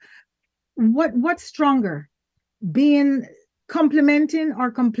what? What's stronger? Being complimenting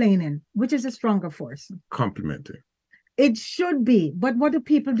or complaining? Which is a stronger force? Complimenting. It should be, but what do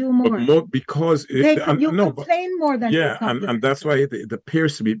people do more? Because complain more than and that's why it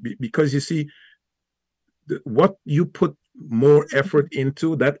appears to be, because you see, what you put more effort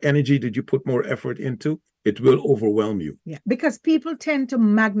into, that energy that you put more effort into, it will overwhelm you. Yeah, because people tend to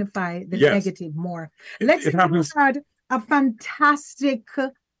magnify the negative more. Let's say you had a fantastic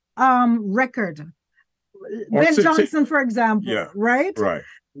record. Ben Johnson, for example, right? Right.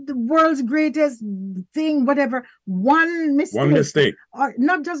 The world's greatest thing, whatever. One mistake. Or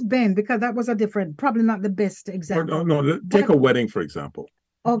not just Ben, because that was probably not the best example. No, take a wedding, for example.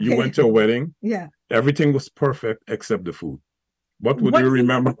 Okay. You went to a wedding. Yeah. Everything was perfect except the food. What would you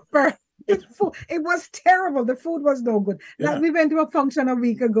remember? It was terrible. The food was no good. Yeah. Like we went to a function a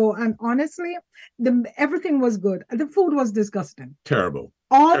week ago, and honestly, everything was good. The food was disgusting. Terrible.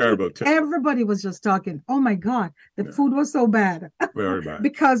 Terrible. Everybody was just talking. Oh my God, the food was so bad. Very bad.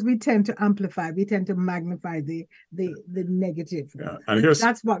 Because we tend to amplify, we tend to magnify the negative. Yeah. And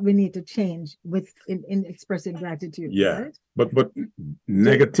that's what we need to change in expressing gratitude. Yeah. Right? But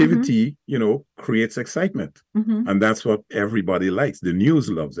negativity, creates excitement. And that's what everybody likes. The news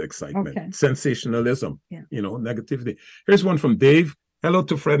loves excitement, sensationalism, negativity. Here's one from Dave. Hello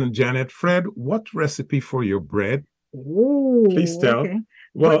to Fred and Janet. Fred, what recipe for your bread? Oh, please tell. Okay.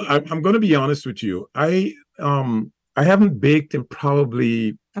 Well, I'm going to be honest with you. I I haven't baked in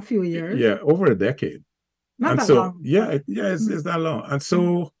probably A few years. yeah, over a decade. Not And that so long. it's that long. And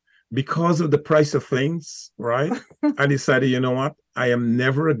so because of the price of things, right? I decided, you know what? I am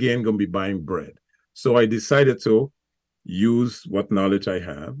never again going to be buying bread. So I decided to use what knowledge I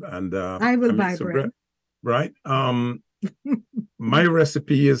have, and I will make buy some bread. right? My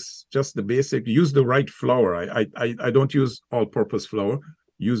recipe is just the basic. Use the right flour. I don't use all-purpose flour.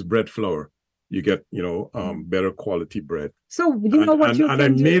 Use bread flour. You get, better quality bread. So you know what you and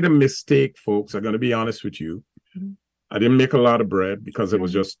can I do? made a mistake, folks. I'm going to be honest with you. I didn't make a lot of bread because I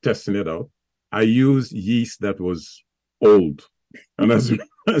was just testing it out. I used yeast that was old, and as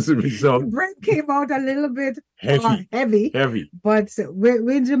a result, bread came out a little bit heavy. But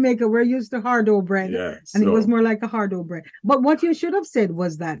we're in Jamaica, we're used to hard dough bread, and it was more like a hard dough bread. But what you should have said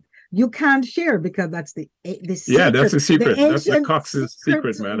was that you can't share, because that's the secret. Yeah, that's a secret. That's the Cox's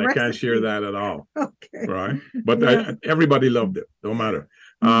secret, man. recipe. I can't share that at all. Okay. Right? But everybody loved it. Don't matter.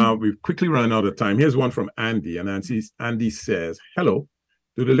 We've quickly run out of time. Here's one from Andy. And Andy says, hello,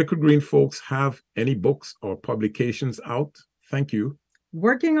 do the Liquid Green folks have any books or publications out? Thank you.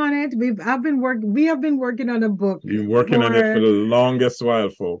 Working on it. We have been working on a book. You've been working on it for the longest while,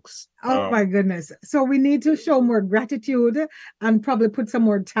 folks. Oh my goodness. So we need to show more gratitude and probably put some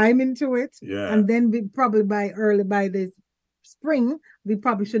more time into it. Yeah. And then we probably by the spring, we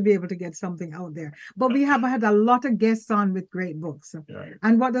probably should be able to get something out there. But we have had a lot of guests on with great books. Right.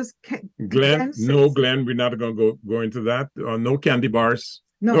 And what does Glenn? No, Glenn, we're not going to go into that. No candy bars.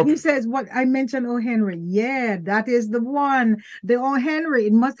 No, Nope. He says what I mentioned, O. Henry. Yeah, that is the one. The O. Henry.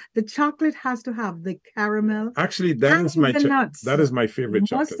 The chocolate has to have the caramel. Actually, that is my favorite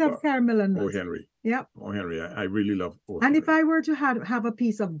chocolate. Must have caramel and nuts. O. Henry. Yep. O. Henry. I really love O. And Henry. if I were to have a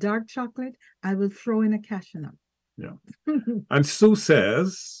piece of dark chocolate, I will throw in a cashew nut. Yeah. And Sue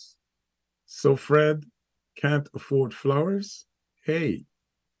says, so Fred can't afford flowers? Hey.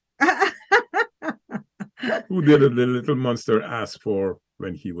 Who did the little monster ask for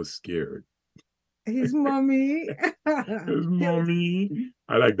when he was scared? His mommy. His mommy.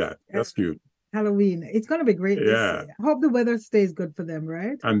 I like that. That's cute. Halloween. It's going to be great. Yeah. I hope the weather stays good for them,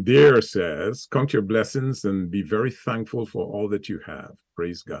 right? And Dare says, count your blessings and be very thankful for all that you have.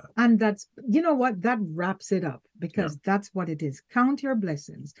 Praise God. And that's, you know what? That wraps it up, because that's what it is. Count your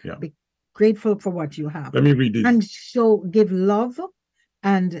blessings. Yeah. Be grateful for what you have. Let me read this. And give love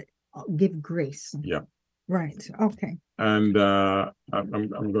and give grace. Yeah. Right. Okay. And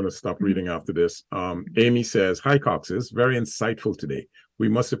I'm going to stop reading after this. Amy says, hi, Coxes. Very insightful today. We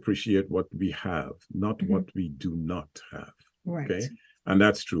must appreciate what we have, not what we do not have. Right. Okay. And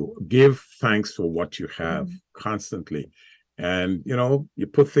that's true. Give thanks for what you have constantly. And, you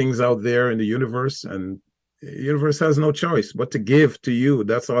put things out there in the universe, and the universe has no choice but to give to you.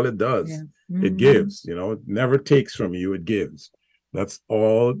 That's all it does. Yeah. It gives, it never takes from you. It gives. That's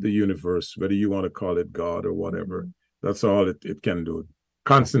all the universe, whether you want to call it God or whatever. That's all it can do.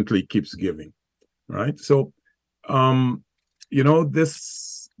 Constantly keeps giving, right? So,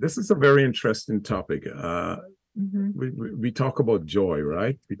 this is a very interesting topic. We talk about joy,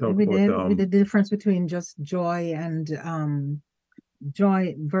 right? We talk about the difference between just joy and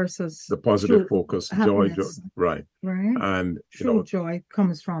joy versus the positive focus, joy, right? Right. And true joy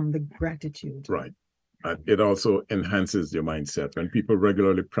comes from the gratitude, right? It also enhances your mindset. When people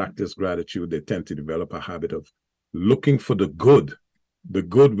regularly practice gratitude, they tend to develop a habit of looking for the good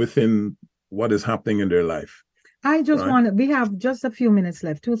within what is happening in their life. I just we have just a few minutes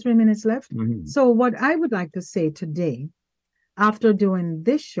left, 2 or 3 minutes left. So what I would like to say today, after doing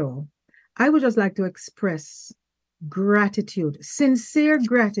this show, I would just like to express gratitude, sincere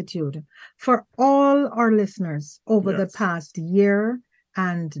gratitude for all our listeners over the past year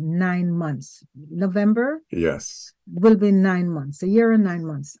and 9 months. November will be 9 months, a year and 9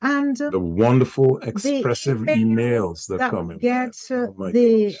 months. And the wonderful expressive emails that come in. Get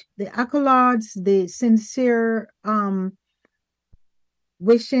the accolades, the sincere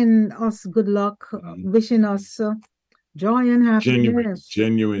wishing us good luck, wishing us joy and happiness.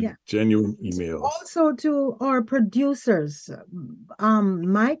 Genuine emails. Also to our producers,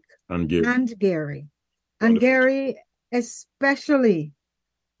 Mike and Gary. And Gary, especially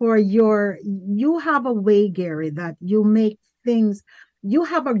for you have a way, Gary, that you make things, you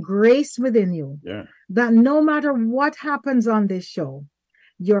have a grace within you that no matter what happens on this show,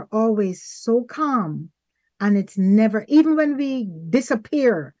 you're always so calm And it's never, even when we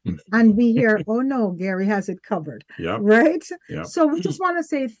disappear and we hear, oh no, Gary has it covered. Yeah. Right? Yeah. So we just want to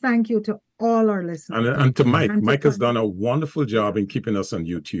say thank you to all our listeners. And to Mike. And to Mike has done a wonderful job in keeping us on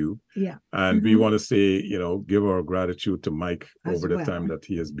YouTube. Yeah. And we want to say, give our gratitude to Mike As over the well. time that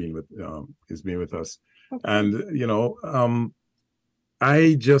he has been with us. Okay. And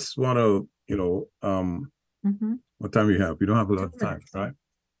I just want to, what time we have? We don't have a lot of time, right?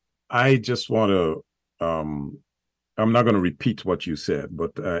 I just want to, I'm not going to repeat what you said,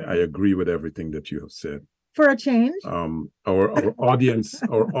 but I agree with everything that you have said. For a change. Our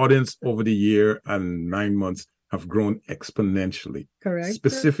audience over the year and 9 months have grown exponentially. Correct.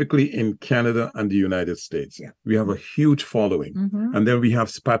 Specifically in Canada and the United States. Yeah. We have a huge following. And then we have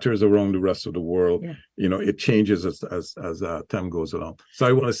spatters around the rest of the world. Yeah. It changes as time goes along. So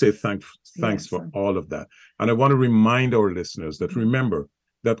I want to say thanks for all of that. And I want to remind our listeners that remember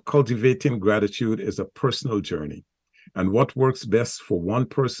that cultivating gratitude is a personal journey. And what works best for one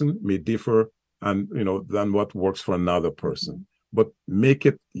person may differ and than what works for another person. But make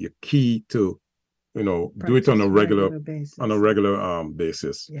it your key to do it on a regular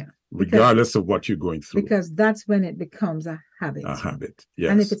basis. Yeah. Regardless of what you're going through. Because that's when it becomes a habit. A habit.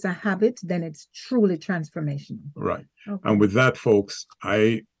 Yes. And if it's a habit, then it's truly transformational. Right. Okay. And with that, folks,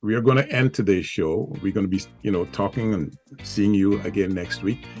 we are going to end today's show. We're going to be, talking and seeing you again next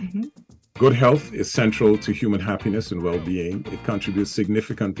week. Good health is central to human happiness and well-being. It contributes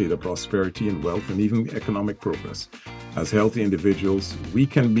significantly to prosperity and wealth and even economic progress. As healthy individuals, we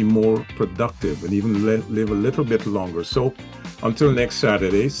can be more productive and even live a little bit longer. So until next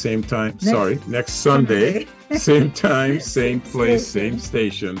Saturday, next Sunday, same time, same place, same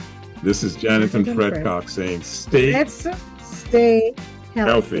station. This is Janet and Fred Cox saying, let's stay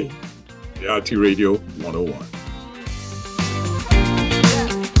healthy. Reality Radio 101.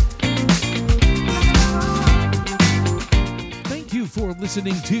 For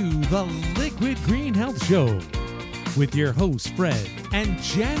listening to the Liquid Green Health Show with your hosts Fred and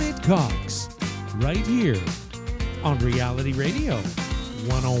Janet Cox right here on Reality Radio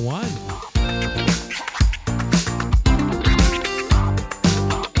 101.